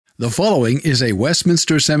The following is a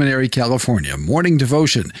Westminster Seminary, California morning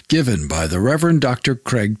devotion given by the Reverend Dr.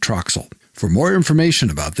 Craig Troxel. For more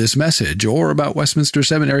information about this message or about Westminster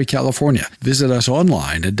Seminary, California, visit us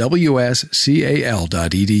online at wscal.edu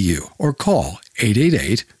or call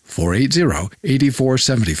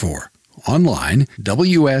 888-480-8474. Online,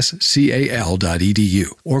 wscal.edu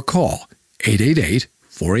or call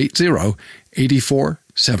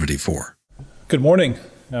 888-480-8474. Good morning.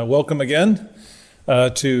 Welcome again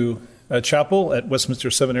to chapel at Westminster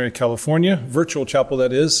Seminary, California, virtual chapel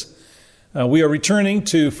that is. We are returning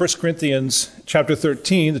to 1 Corinthians chapter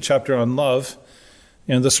 13, the chapter on love.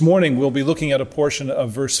 And this morning we'll be looking at a portion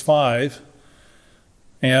of verse 5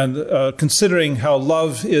 and considering how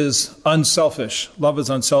love is unselfish. Love is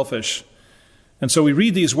unselfish. And so we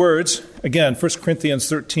read these words, again, 1 Corinthians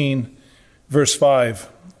 13, verse 5.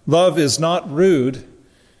 Love is not rude.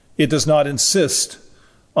 It does not insist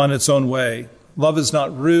on its own way. Love is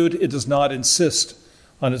not rude. It does not insist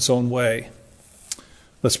on its own way.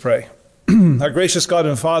 Let's pray. Our gracious God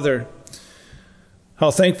and Father,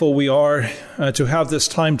 how thankful we are to have this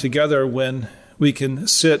time together when we can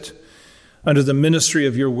sit under the ministry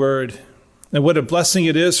of your word. And what a blessing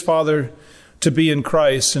it is, Father, to be in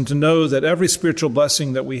Christ and to know that every spiritual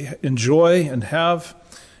blessing that we enjoy and have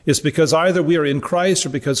is because either we are in Christ or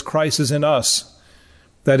because Christ is in us,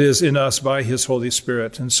 that is, in us by his Holy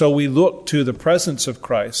Spirit. And so we look to the presence of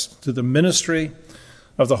Christ, to the ministry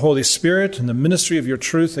of the Holy Spirit and the ministry of your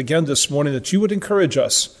truth again this morning, that you would encourage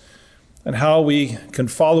us and how we can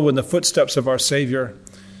follow in the footsteps of our Savior,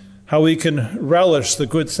 how we can relish the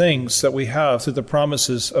good things that we have through the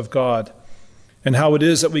promises of God, and how it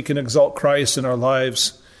is that we can exalt Christ in our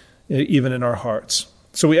lives, even in our hearts.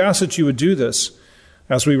 So we ask that you would do this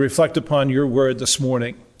as we reflect upon your word this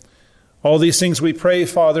morning. All these things we pray,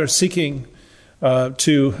 Father, seeking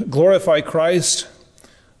to glorify Christ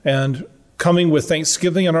and coming with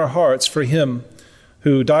thanksgiving in our hearts for him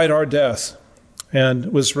who died our death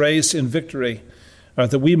and was raised in victory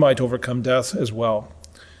that we might overcome death as well.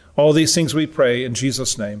 All these things we pray in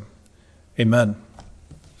Jesus' name. Amen.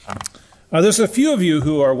 There's a few of you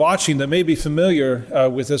who are watching that may be familiar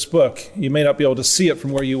with this book. You may not be able to see it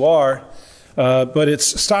from where you are, but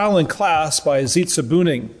it's Style and Class by Zietze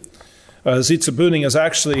Buning. Zietze Buning is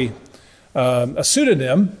actually a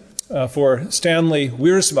pseudonym for Stanley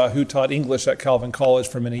Wiersma, who taught English at Calvin College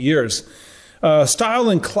for many years.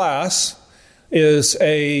 Style and Class is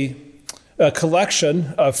a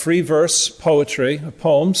collection of free verse poetry,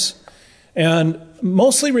 poems, and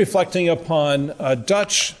mostly reflecting upon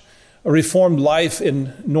Dutch Reformed life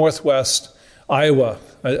in northwest Iowa,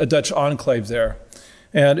 a Dutch enclave there.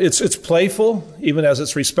 And it's playful, even as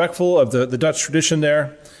it's respectful of the Dutch tradition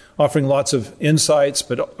there, offering lots of insights,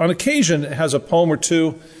 but on occasion it has a poem or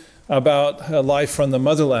two about life from the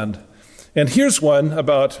motherland. And here's one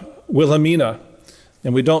about Wilhelmina.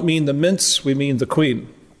 And we don't mean the mince, we mean the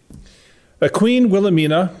queen. Queen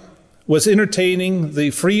Wilhelmina was entertaining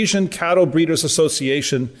the Frisian Cattle Breeders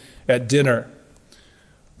Association at dinner.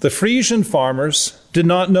 The Frisian farmers did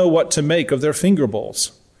not know what to make of their finger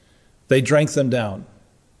bowls. They drank them down.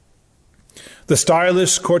 The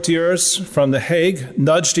stylish courtiers from The Hague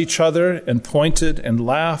nudged each other and pointed and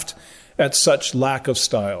laughed at such lack of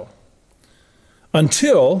style.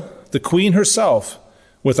 Until the queen herself,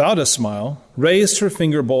 without a smile, raised her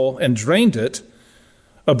finger bowl and drained it,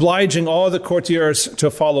 obliging all the courtiers to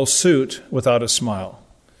follow suit without a smile.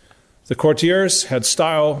 The courtiers had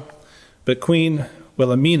style, but Queen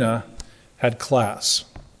Wilhelmina had class.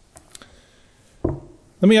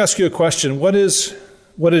 Let me ask you a question. What is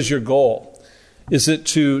your goal? Is it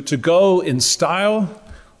to go in style,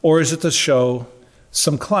 or is it to show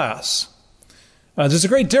some class? There's a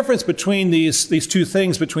great difference between these two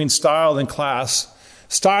things, between style and class.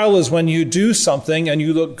 Style is when you do something and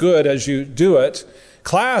you look good as you do it.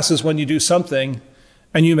 Class is when you do something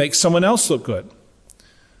and you make someone else look good.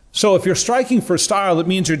 So if you're striking for style, it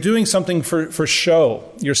means you're doing something for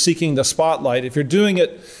show. You're seeking the spotlight. If you're doing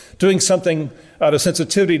something out of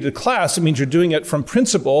sensitivity to class, it means you're doing it from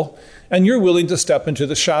principle and you're willing to step into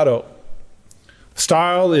the shadow.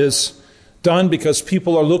 Style is done because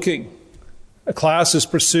people are looking. A class is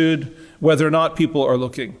pursued whether or not people are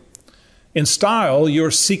looking. In style,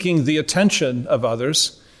 you're seeking the attention of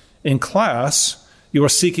others. In class, you are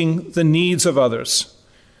seeking the needs of others.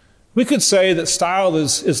 We could say that style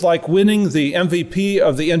is like winning the MVP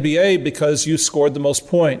of the NBA because you scored the most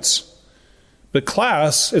points. But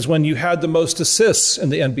class is when you had the most assists in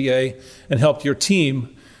the NBA and helped your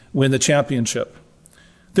team win the championship.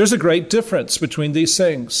 There's a great difference between these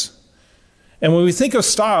things. And when we think of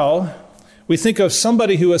style, we think of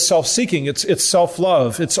somebody who is self-seeking. It's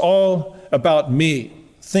self-love. It's all about me.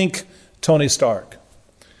 Think Tony Stark.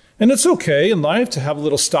 And it's okay in life to have a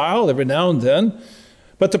little style every now and then.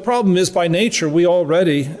 But the problem is, by nature, we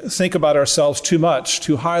already think about ourselves too much,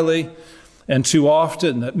 too highly, and too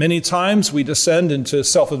often. That many times we descend into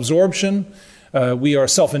self-absorption. We are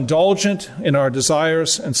self-indulgent in our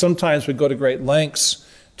desires, and sometimes we go to great lengths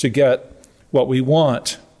to get what we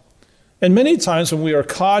want. And many times when we are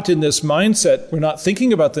caught in this mindset, we're not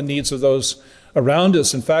thinking about the needs of those around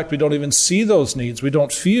us. In fact, we don't even see those needs. We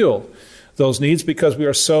don't feel those needs because we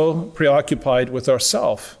are so preoccupied with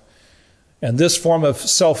ourselves. And this form of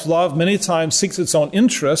self-love many times seeks its own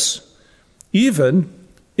interests, even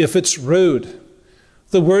if it's rude.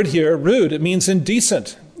 The word here, rude, it means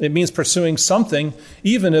indecent. It means pursuing something,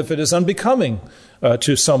 even if it is unbecoming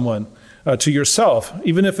to someone, to yourself,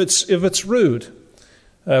 even if it's rude.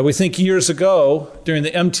 We think years ago, during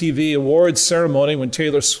the MTV Awards ceremony, when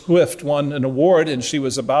Taylor Swift won an award and she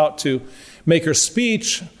was about to make her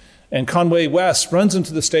speech, and Kanye West runs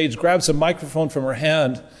into the stage, grabs a microphone from her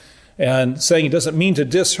hand, and saying he doesn't mean to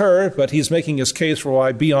diss her, but he's making his case for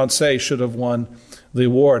why Beyoncé should have won the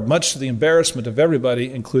award, much to the embarrassment of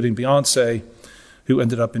everybody, including Beyoncé, who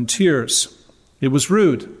ended up in tears. It was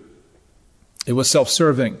rude. It was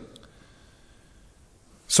self-serving.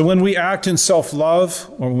 So when we act in self-love,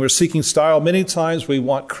 or when we're seeking style, many times we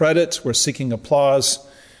want credit, we're seeking applause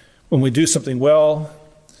when we do something well,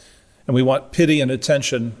 and we want pity and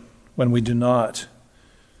attention when we do not.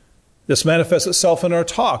 This manifests itself in our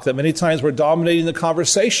talk, that many times we're dominating the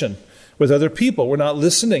conversation with other people. We're not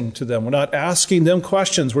listening to them. We're not asking them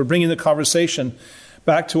questions. We're bringing the conversation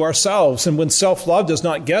back to ourselves. And when self-love does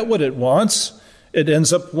not get what it wants, it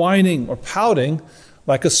ends up whining or pouting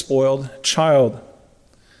like a spoiled child.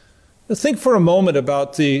 Think for a moment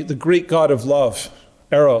about the Greek god of love,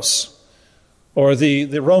 Eros, or the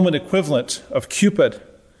Roman equivalent of Cupid.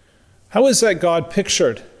 How is that god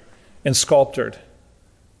pictured and sculptured?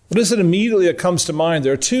 What is it immediately that comes to mind?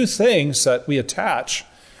 There are two things that we attach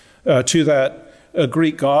to that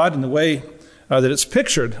Greek god in the way that it's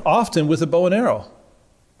pictured, often with a bow and arrow.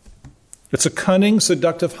 It's a cunning,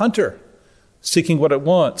 seductive hunter seeking what it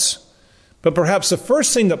wants. But perhaps the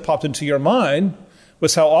first thing that popped into your mind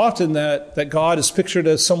was how often that God is pictured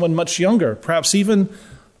as someone much younger, perhaps even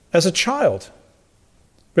as a child,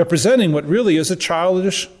 representing what really is a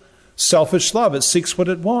childish, selfish love. It seeks what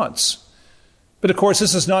it wants. But of course,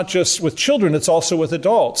 this is not just with children, it's also with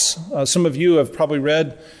adults. Some of you have probably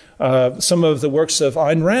read some of the works of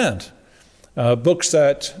Ayn Rand, books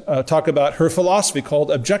that talk about her philosophy called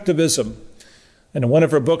objectivism. And in one of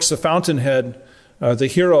her books, The Fountainhead, the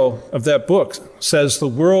hero of that book says, "The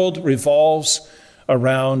world revolves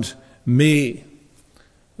around me."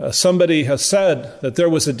 Somebody has said that there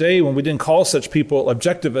was a day when we didn't call such people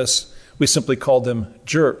objectivists, we simply called them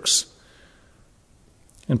jerks.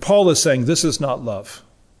 And Paul is saying this is not love.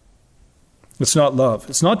 It's not love.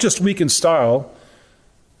 It's not just weak in style,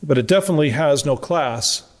 but it definitely has no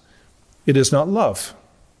class. It is not love.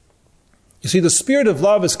 You see, the spirit of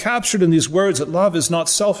love is captured in these words that love is not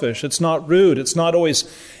selfish. It's not rude. It's not always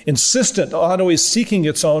insistent, not always seeking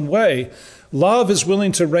its own way. Love is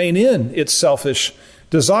willing to rein in its selfish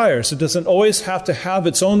desires. It doesn't always have to have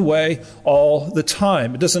its own way all the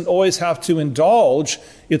time. It doesn't always have to indulge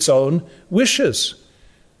its own wishes.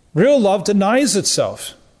 Real love denies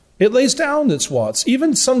itself. It lays down its wants,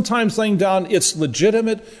 even sometimes laying down its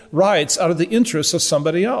legitimate rights out of the interests of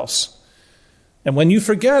somebody else. And when you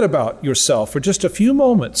forget about yourself for just a few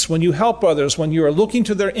moments, when you help others, when you are looking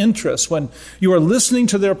to their interests, when you are listening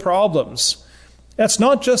to their problems, that's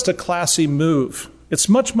not just a classy move. It's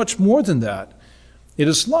much, much more than that. It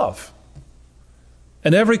is love.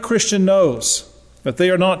 And every Christian knows that they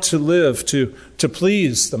are not to live to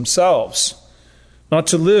please themselves, not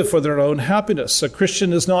to live for their own happiness. A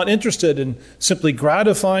Christian is not interested in simply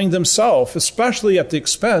gratifying themselves, especially at the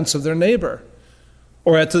expense of their neighbor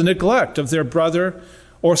or at the neglect of their brother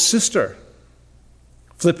or sister.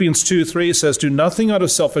 Philippians 2:3 says, "Do nothing out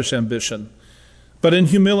of selfish ambition, but in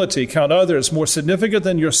humility count others more significant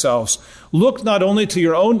than yourselves. Look not only to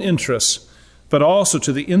your own interests, but also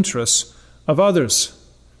to the interests of others."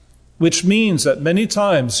 Which means that many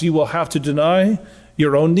times you will have to deny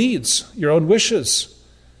your own needs, your own wishes,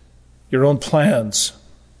 your own plans.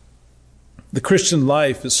 The Christian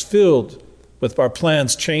life is filled with our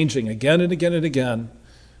plans changing again and again and again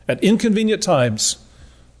at inconvenient times,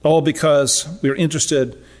 all because we're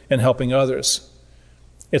interested in helping others.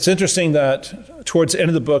 It's interesting that towards the end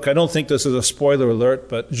of the book, I don't think this is a spoiler alert,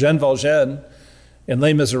 but Jean Valjean in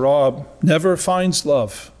Les Miserables never finds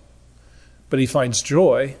love, but he finds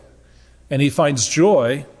joy and he finds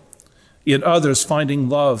joy in others finding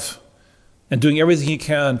love and doing everything he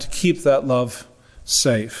can to keep that love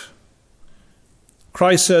safe.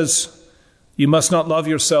 Christ says, you must not love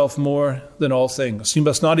yourself more than all things. You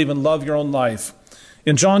must not even love your own life.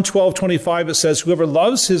 In John 12:25, it says, whoever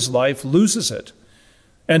loves his life loses it,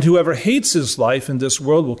 and whoever hates his life in this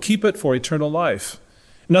world will keep it for eternal life.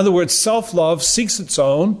 In other words, self-love seeks its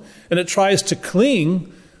own, and it tries to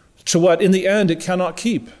cling to what in the end it cannot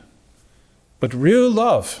keep. But real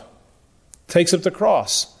love takes up the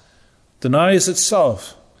cross, denies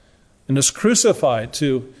itself, and is crucified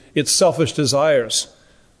to its selfish desires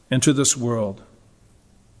and to this world.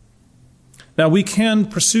 Now, we can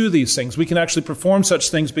pursue these things. We can actually perform such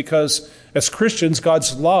things because, as Christians,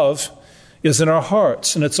 God's love is in our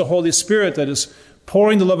hearts, and it's the Holy Spirit that is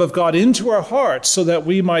pouring the love of God into our hearts so that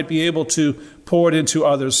we might be able to pour it into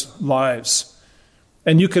others' lives.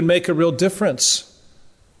 And you can make a real difference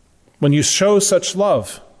when you show such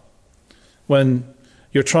love, when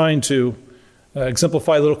you're trying to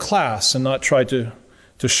exemplify a little class and not try to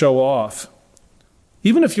show off.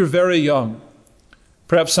 Even if you're very young,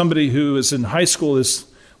 perhaps somebody who is in high school is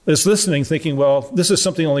listening thinking, well, this is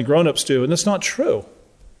something only grown-ups do, and it's not true.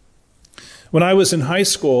 When I was in high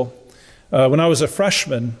school, when I was a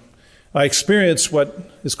freshman, I experienced what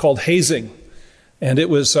is called hazing. And it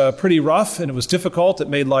was pretty rough, and it was difficult. It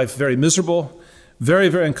made life very miserable, very,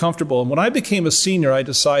 very uncomfortable. And when I became a senior, I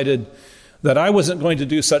decided that I wasn't going to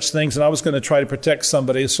do such things, and I was going to try to protect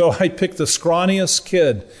somebody. So I picked the scrawniest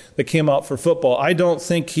kid that came out for football. I don't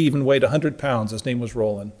think he even weighed 100 pounds. His name was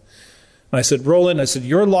Roland. And I said, Roland,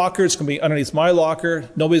 your locker is going to be underneath my locker.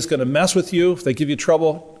 Nobody's going to mess with you. If they give you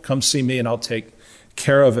trouble, come see me, and I'll take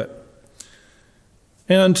care of it.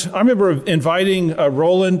 And I remember inviting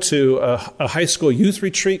Roland to a high school youth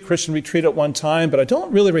retreat, Christian retreat at one time, but I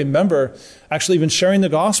don't really remember actually even sharing the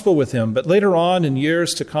gospel with him. But later on, in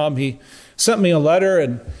years to come, he sent me a letter,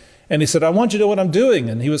 and he said, I want you to know what I'm doing.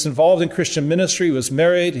 And he was involved in Christian ministry. He was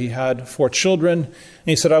married. He had 4 children. And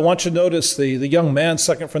he said, I want you to notice the young man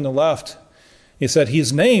second from the left. He said,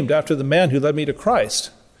 he's named after the man who led me to Christ.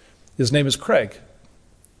 His name is Craig.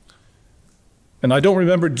 And I don't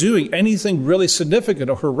remember doing anything really significant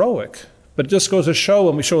or heroic, but it just goes to show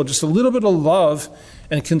when we show just a little bit of love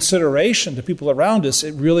and consideration to people around us,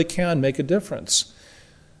 it really can make a difference.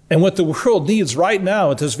 And what the world needs right now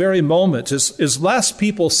at this very moment is less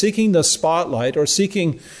people seeking the spotlight or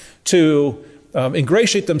seeking to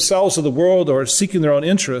ingratiate themselves with the world or seeking their own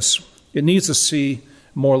interests. It needs to see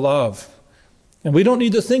more love. And we don't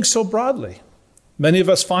need to think so broadly. Many of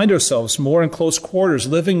us find ourselves more in close quarters,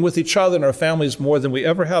 living with each other and our families more than we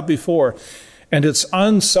ever have before. And it's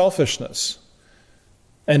unselfishness.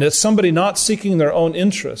 And it's somebody not seeking their own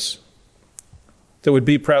interests that would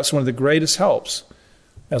be perhaps one of the greatest helps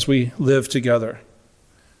as we live together.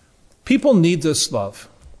 People need this love.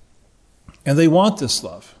 And they want this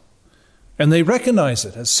love. And they recognize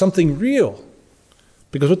it as something real.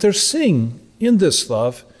 Because what they're seeing in this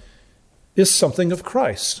love is something of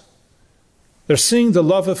Christ. They're seeing the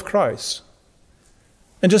love of Christ.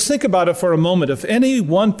 And just think about it for a moment. If any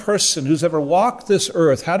one person who's ever walked this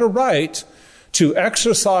earth had a right to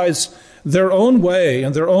exercise their own way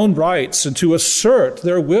and their own rights and to assert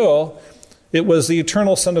their will, it was the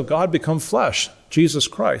eternal Son of God become flesh, Jesus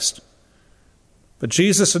Christ. But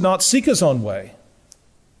Jesus did not seek his own way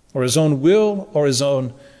or his own will or his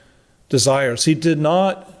own desires. He did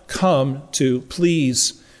not come to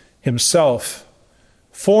please himself.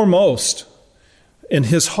 Foremost in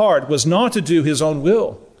his heart was not to do his own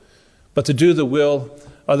will, but to do the will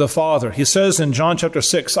of the Father. He says in John chapter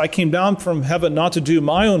 6, I came down from heaven not to do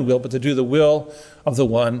my own will, but to do the will of the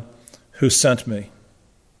one who sent me.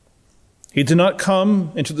 He did not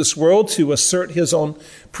come into this world to assert his own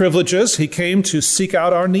privileges. He came to seek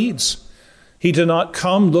out our needs. He did not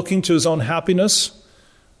come looking to his own happiness,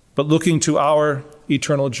 but looking to our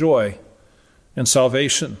eternal joy and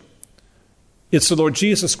salvation. It's the Lord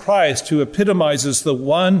Jesus Christ who epitomizes the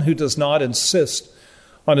one who does not insist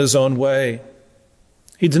on his own way.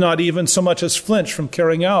 He did not even so much as flinch from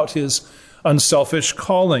carrying out his unselfish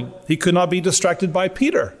calling. He could not be distracted by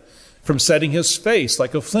Peter from setting his face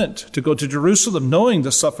like a flint to go to Jerusalem, knowing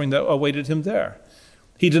the suffering that awaited him there.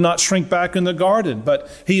 He did not shrink back in the garden, but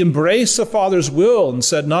he embraced the Father's will and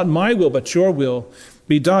said, not my will, but your will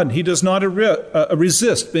be done. He does not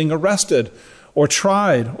resist being arrested or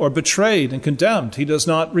tried or betrayed and condemned. He does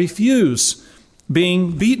not refuse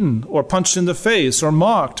being beaten or punched in the face or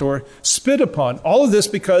mocked or spit upon. All of this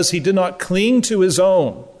because he did not cling to his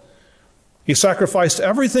own. He sacrificed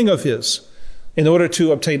everything of his in order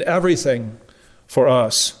to obtain everything for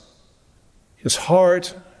us. His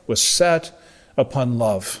heart was set upon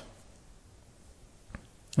love,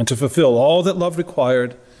 and to fulfill all that love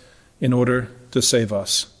required in order to save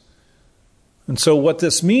us. And so what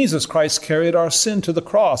this means is Christ carried our sin to the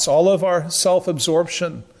cross, all of our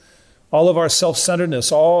self-absorption, all of our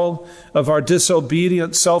self-centeredness, all of our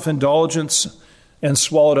disobedient self-indulgence, and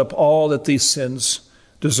swallowed up all that these sins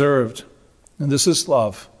deserved. And this is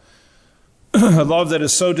love. A love that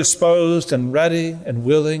is so disposed and ready and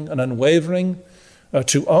willing and unwavering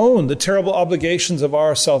to own the terrible obligations of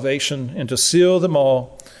our salvation and to seal them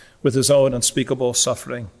all with his own unspeakable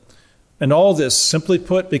suffering. And all this, simply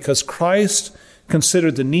put, because Christ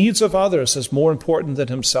considered the needs of others as more important than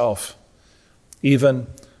himself, even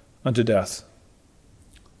unto death.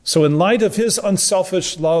 So in light of his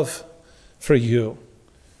unselfish love for you,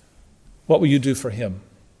 what will you do for him?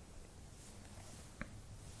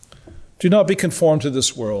 Do not be conformed to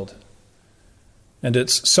this world and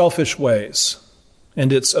its selfish ways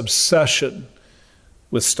and its obsession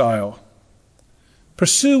with style.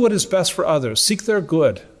 Pursue what is best for others. Seek their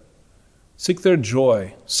good. Seek their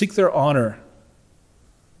joy. Seek their honor.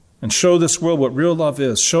 And show this world what real love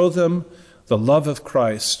is. Show them the love of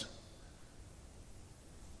Christ,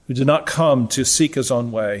 who did not come to seek his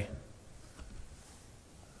own way,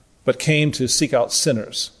 but came to seek out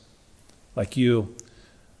sinners like you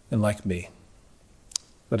and like me.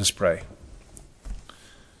 Let us pray.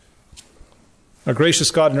 Our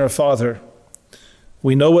gracious God and our Father,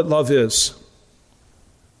 we know what love is.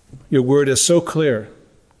 Your word is so clear,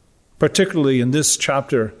 particularly in this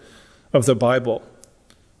chapter of the Bible,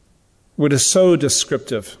 where it is so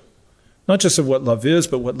descriptive, not just of what love is,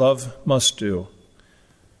 but what love must do.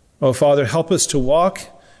 Oh, Father, help us to walk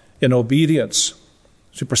in obedience,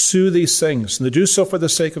 to pursue these things, and to do so for the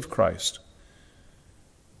sake of Christ.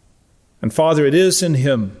 And Father, it is in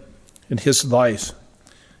him, in his life,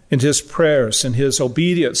 in his prayers, in his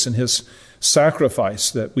obedience, in his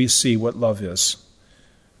sacrifice that we see what love is.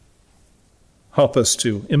 Help us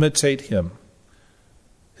to imitate him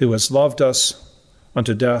who has loved us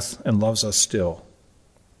unto death and loves us still.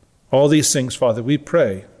 All these things, Father, we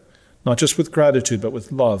pray, not just with gratitude, but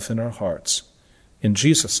with love in our hearts. In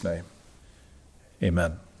Jesus' name,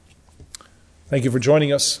 amen. Thank you for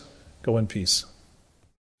joining us. Go in peace.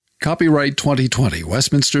 Copyright 2020,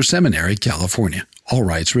 Westminster Seminary, California. All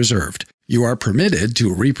rights reserved. You are permitted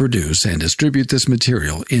to reproduce and distribute this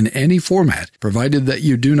material in any format, provided that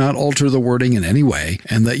you do not alter the wording in any way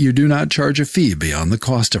and that you do not charge a fee beyond the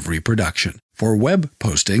cost of reproduction. For web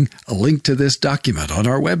posting, a link to this document on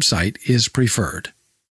our website is preferred.